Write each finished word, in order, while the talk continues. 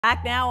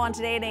Back now on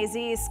Today in AZ,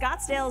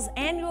 Scottsdale's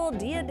annual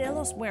Dia de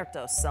los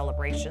Muertos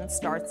celebration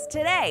starts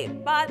today.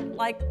 But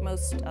like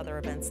most other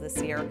events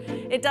this year,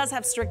 it does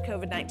have strict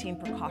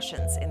COVID-19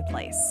 precautions in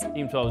place.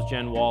 Team 12's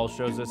Jen Wahl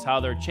shows us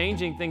how they're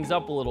changing things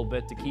up a little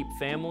bit to keep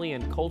family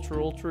and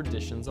cultural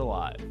traditions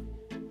alive.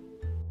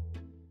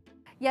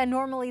 Yeah,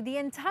 normally the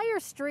entire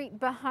street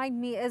behind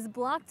me is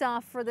blocked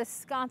off for the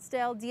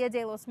Scottsdale Dia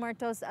de los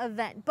Muertos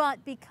event.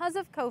 But because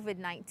of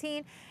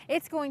COVID-19,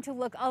 it's going to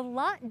look a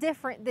lot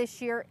different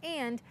this year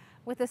and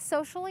with a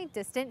socially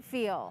distant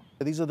feel.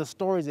 These are the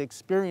stories, the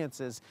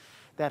experiences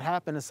that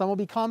happen, and some will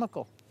be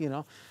comical,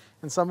 and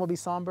some will be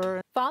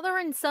somber. Father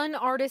and son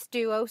artist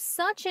duo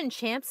Such and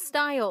Champ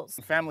Styles.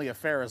 Family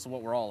affair is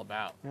what we're all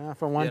about. Yeah,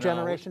 from one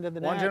generation to the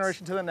next. One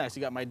generation to the next.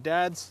 You got my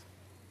dad's,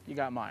 you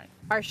got mine.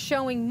 Are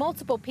showing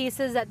multiple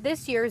pieces at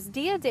this year's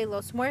Dia de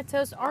los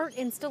Muertos art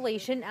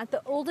installation at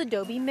the old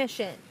Adobe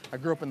Mission. I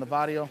grew up in the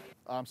barrio,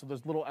 so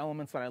there's little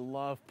elements that I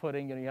love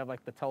putting. You have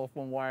like the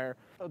telephone wire.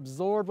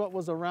 Absorbed what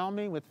was around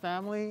me with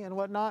family and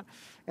whatnot.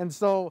 And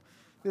so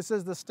this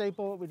is the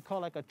staple, what we'd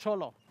call like a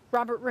cholo.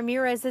 Robert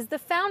Ramirez is the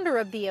founder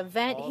of the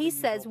event. He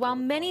says while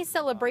many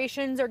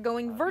celebrations are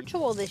going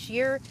virtual this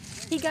year,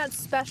 he got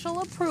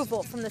special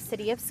approval from the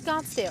city of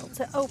Scottsdale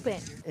to open.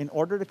 In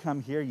order to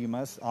come here, you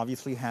must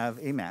obviously have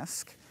a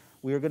mask.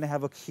 We are going to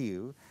have a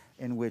queue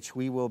in which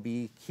we will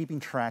be keeping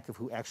track of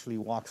who actually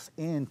walks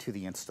into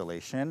the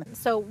installation.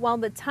 So while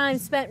the time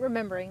spent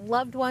remembering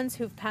loved ones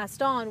who've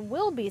passed on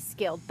will be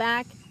scaled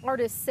back,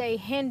 artists say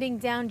handing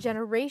down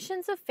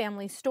generations of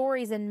family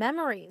stories and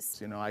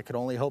memories. I could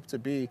only hope to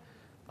be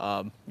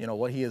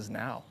what he is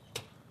now.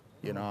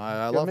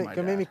 I love my dad.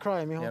 Can make me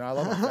cry, mijo. I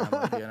love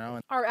my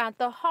family, Are at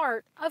the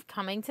heart of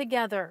coming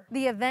together.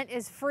 The event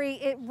is free.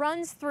 It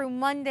runs through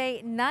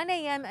Monday, 9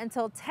 a.m.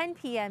 until 10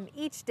 p.m.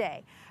 each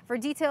day. For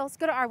details,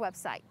 go to our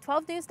website,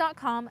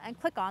 12news.com, and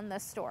click on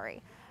this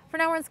story. For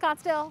now, we're in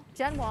Scottsdale,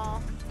 Jen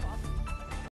Wahl,